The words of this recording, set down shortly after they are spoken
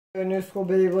A new school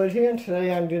video here, and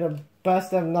today I'm doing a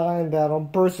best of 9 battle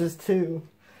versus 2.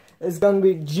 It's gonna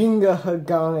be Jinga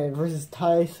Hagane versus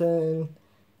Tyson.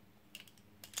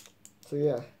 So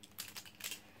yeah.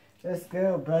 Let's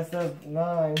go, best of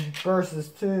 9 versus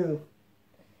 2.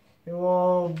 It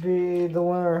will be the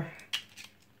winner.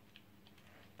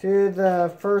 To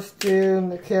the first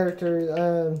two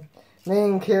characters,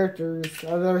 main characters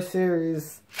of their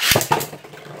series.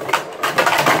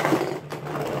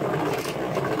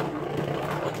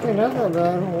 Hey, that's not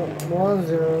bad.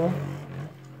 1-0.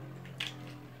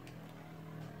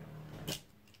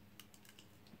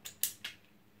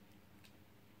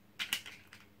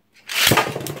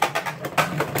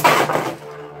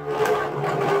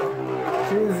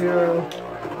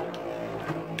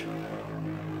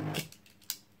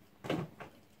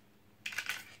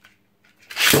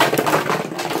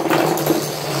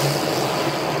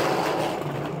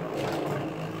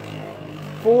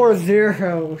 Four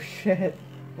zero. Shit.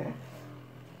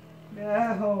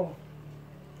 No.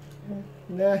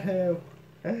 No.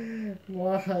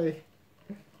 Why?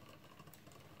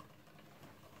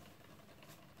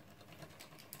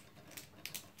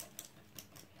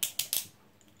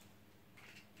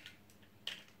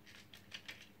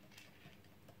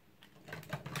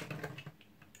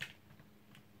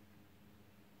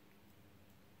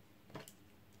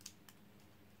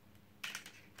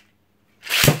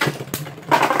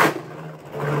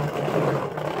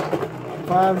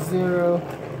 Five zero.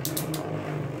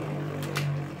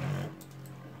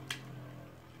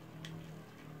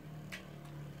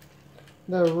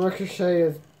 The ricochet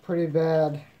is pretty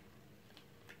bad.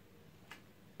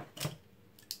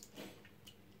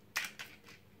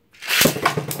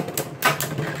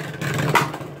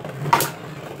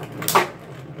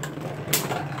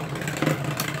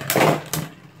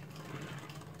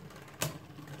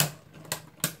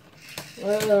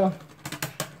 Well,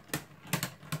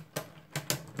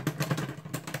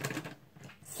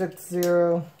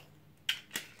 6-0.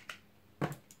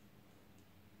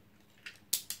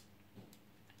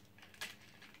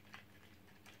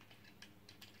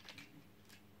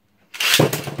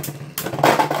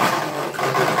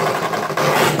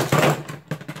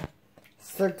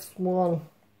 Six one.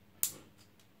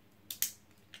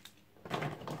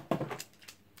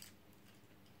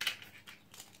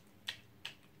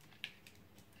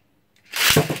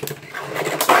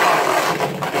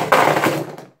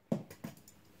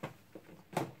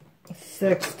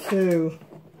 Six two.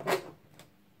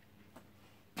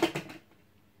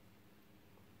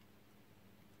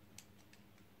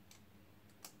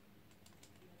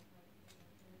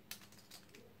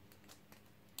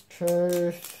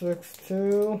 Okay,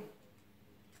 6-2.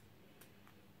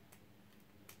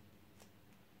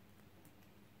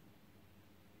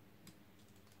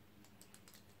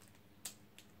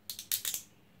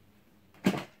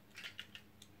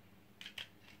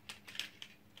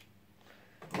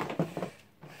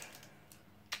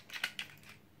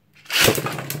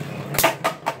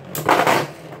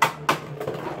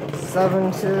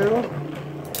 Seven two.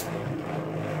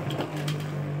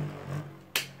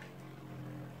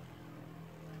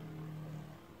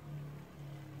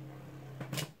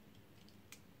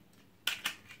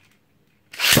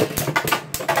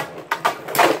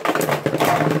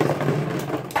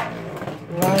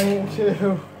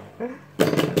 Two.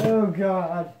 Oh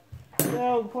God.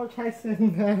 No, poor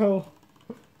Tyson, no.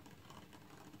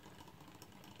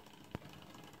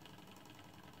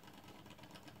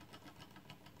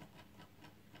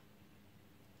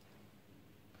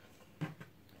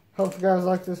 Hope you guys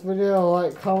like this video.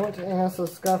 Like, comment, and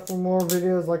subscribe for more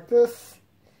videos like this.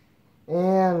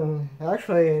 And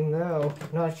actually, no,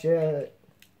 not yet.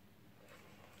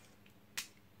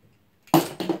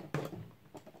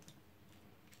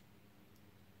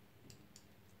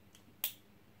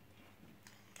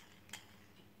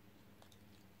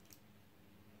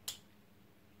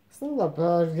 It's not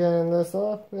bad getting this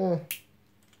up. Yeah.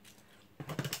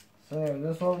 So yeah,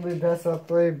 this will be best of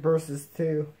 3 versus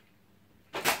 2.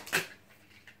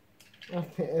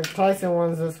 If Tyson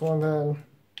wins this one, then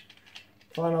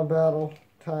final battle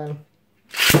time.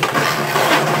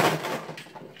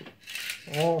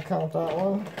 I won't count that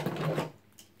one.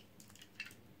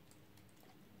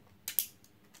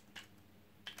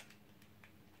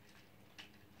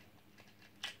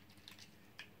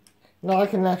 No, I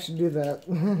can actually do that.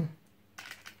 1-0.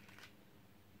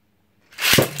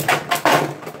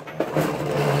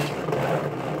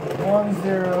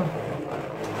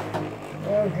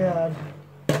 Oh God.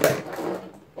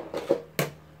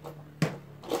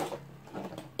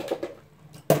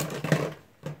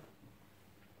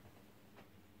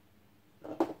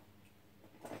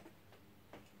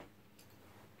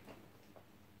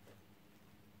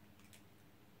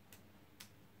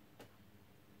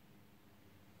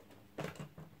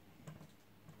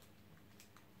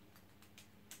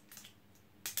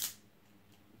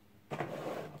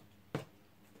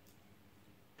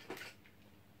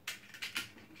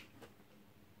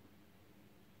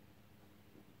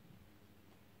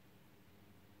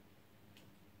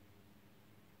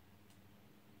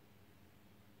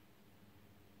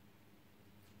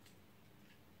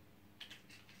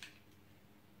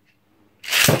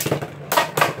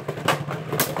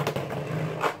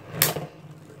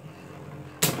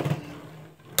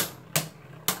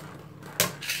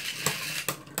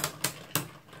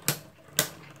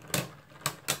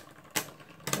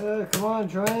 Come on,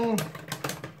 train.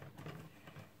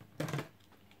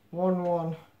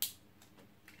 1-1.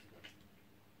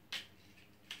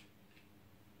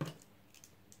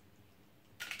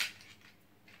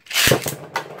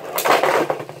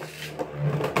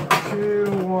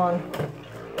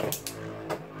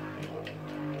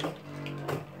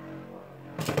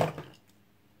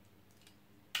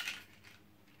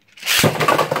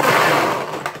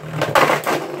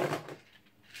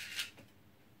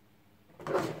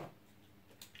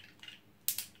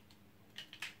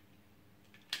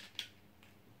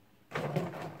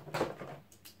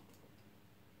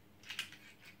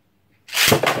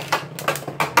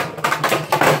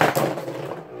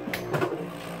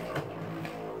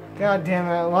 God damn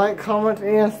it. Like, comment,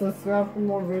 and subscribe for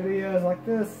more videos like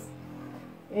this.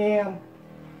 And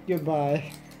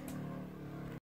goodbye.